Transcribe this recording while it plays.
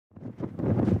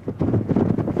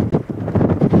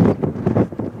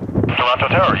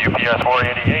Toronto Tower, UPS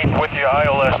 488 with you,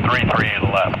 ILS 33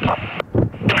 left.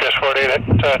 UPS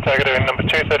 488, targeting number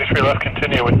 233 left,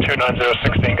 continue with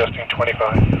 29016, gusting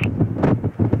 25.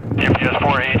 UPS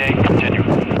 488, continue.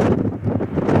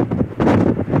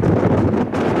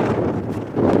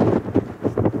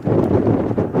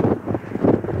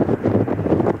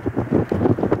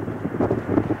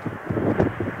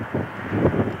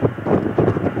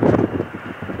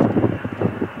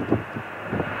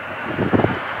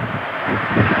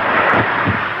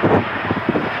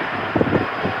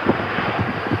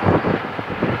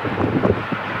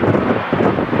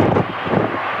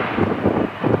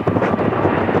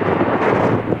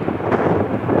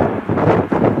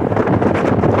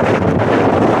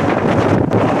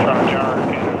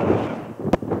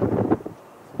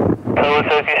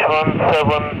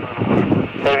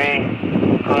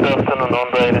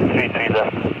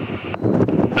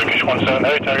 Turkish 17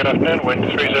 Heavy, target afternoon, wind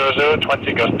 300,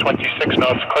 20 gust 26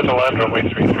 knots, clear to land, runway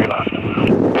 33 left.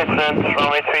 It's land,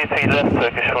 runway 33 left,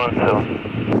 Turkish 17.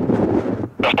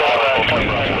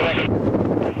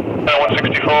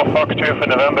 164, Fox 2 for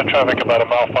November, traffic about a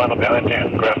mile final behind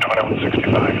you, ground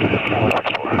 2165.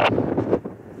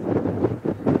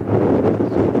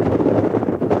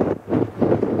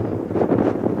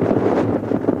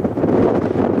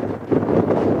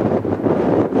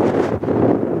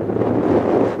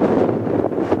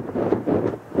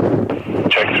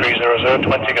 Check 300,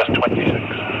 20 gust 26.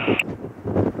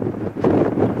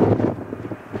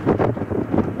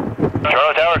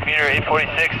 Toronto Tower, commuter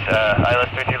 846, ILS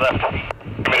 33 left.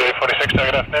 Commuter 846,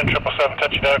 target afternoon, 777,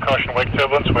 touching down, caution, wake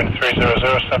turbulence, wind 300,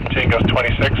 17 gust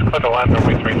 26, clear to land,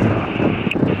 runway 33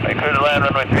 left. Right, clear to land,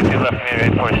 runway 33 left,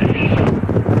 commuter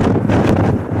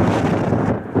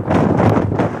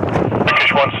 846.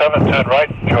 Turkish 17, turn right,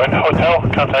 join hotel,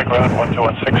 contact ground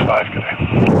 12165, good day.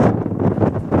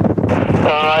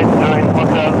 Turn right, join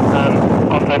hotel, and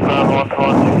contact ground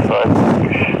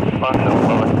 12165,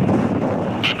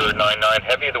 17. Bird 99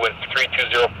 Heavy, the wind's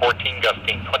 32014,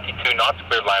 gusting 22 knots,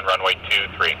 clear line runway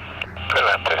 23. Clear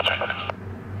land, please.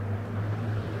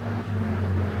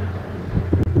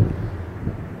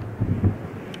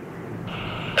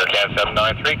 AirCan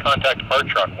 793, contact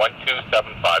departure on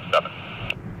 12757.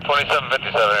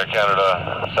 2757 Air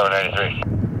Canada 793.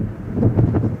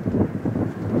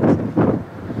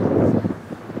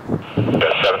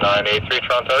 Yes, 7983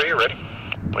 Toronto, are you ready?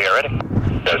 We are ready.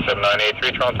 Yes,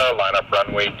 7983 Toronto, line up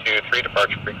runway 23,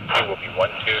 departure frequency will be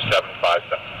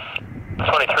 12757.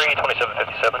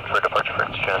 2757 for departure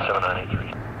frequency, China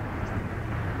 7983.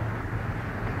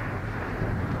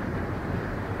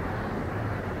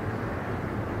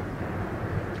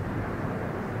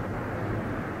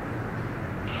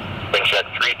 Wind check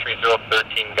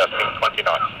 33013, gusting 20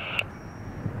 knots.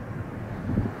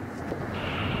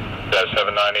 Yes,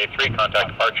 7983, contact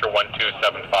departure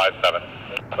 12757.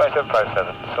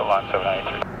 2757, still line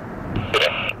 793. Good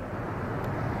day.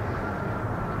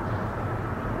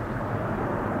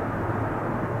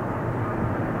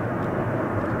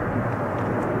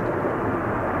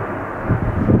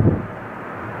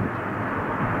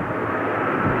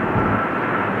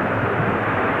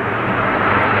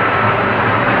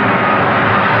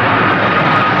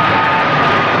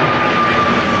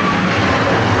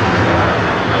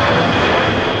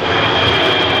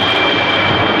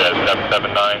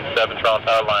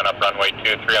 Toronto, line up runway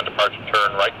 23 on departure,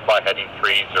 turn right, fly heading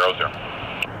 300.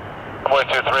 Runway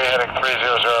 23, heading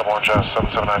 300, more just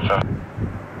 7797.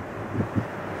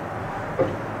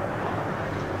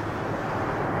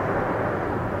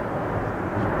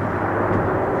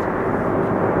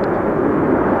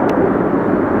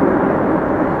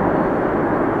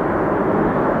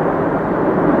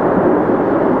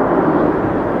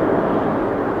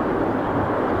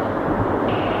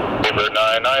 Bird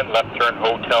 99, left turn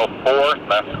hotel 4,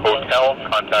 left hotel,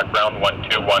 contact ground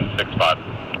 12165.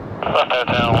 Left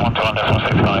hotel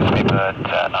 12165, speed at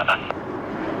 99.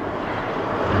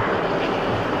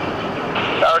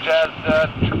 Tower Jazz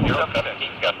 017,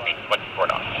 gusting 24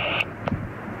 knots.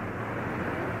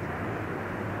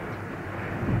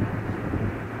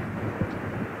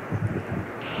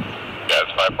 Jazz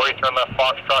 540, turn left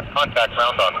Foxtrot, contact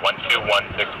ground on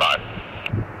 12165.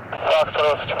 Fox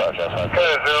 1265, Jazz 5.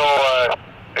 Okay,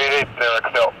 088 there,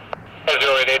 still.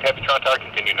 088, Heavy Toronto Tower,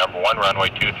 continue number 1, runway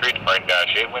 23, departing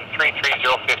dash 8, wind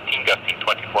 33015, gusting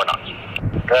 24 knots.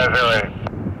 Okay, 08.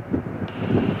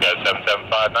 Jazz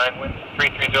 7759, wind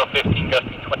 33015,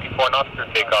 gusting 24 knots, clear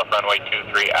takeoff runway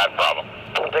 23 at Bravo.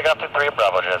 Take off to 3 at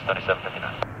Bravo, Jazz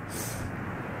 3759.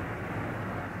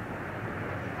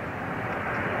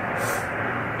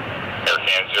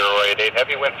 AirCan 088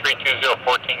 Heavy, wind 320,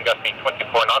 14, gusting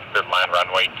 24 knots, cleared line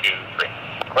runway 23.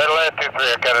 Clear to land 23,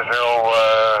 I got a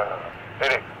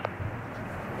 088.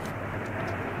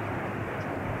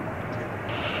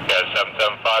 Yeah,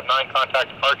 7759, contact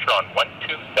departure on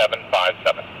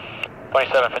 12757.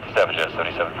 2757, just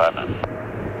 7759.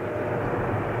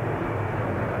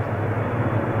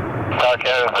 Tower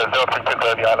Canada 032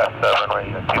 clear the ILS, runway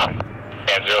 23.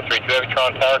 And 032 Heavy,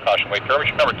 Tron Tower, caution wake through,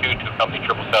 number 2, 2 company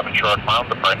 777 short climb,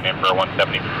 departing name for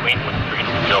 170 between, with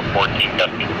 3014,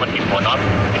 gusting 24 knots.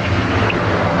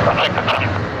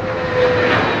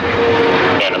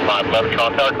 And a 511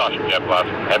 Tron Tower, caution jet blast,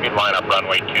 heavy lineup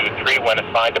runway 23, when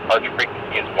assigned departure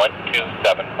frequency is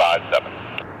 12757.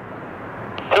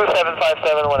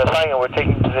 2757, when assigned, and we're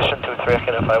taking position 23,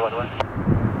 Canada 511.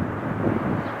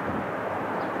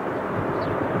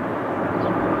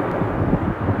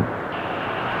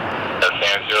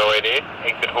 San 088,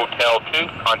 exit Hotel 2,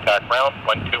 contact ground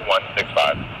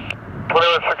 12165.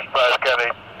 2165, got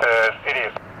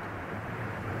 88.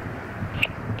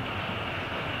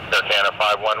 Air Canada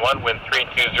 511, wind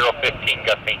 32015,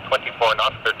 gusting 24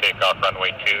 knots, clear takeoff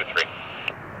runway 23.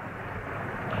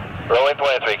 Rolling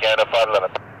 23, Canada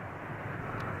 511.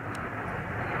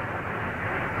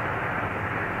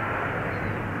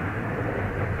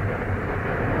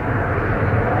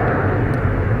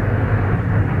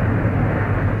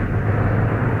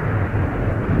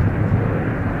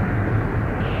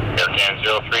 Air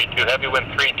 032 Heavy, wind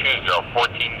 320,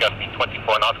 14, gusting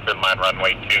 24 knots, cleared line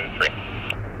runway 23.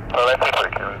 Well, that's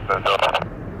it, Canada.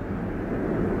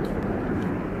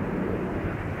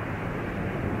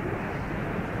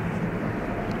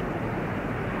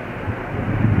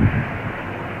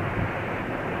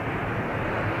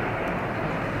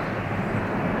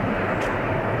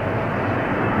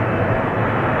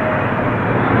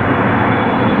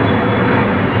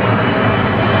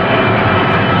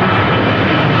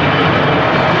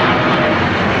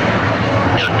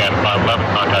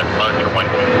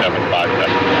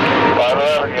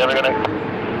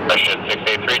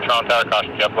 Tower,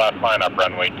 caution jet blast line up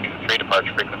runway 23,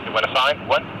 departure frequency when assigned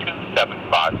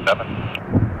 12757.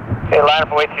 Okay, line up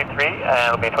runway 23,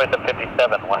 and it'll be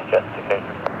 2757, one jet 683.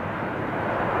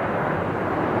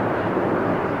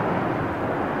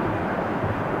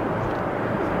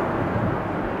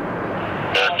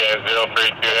 Air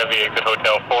 032 Heavy, exit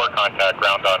Hotel 4, contact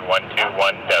ground on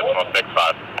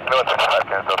 121.65. 125,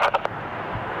 Canada.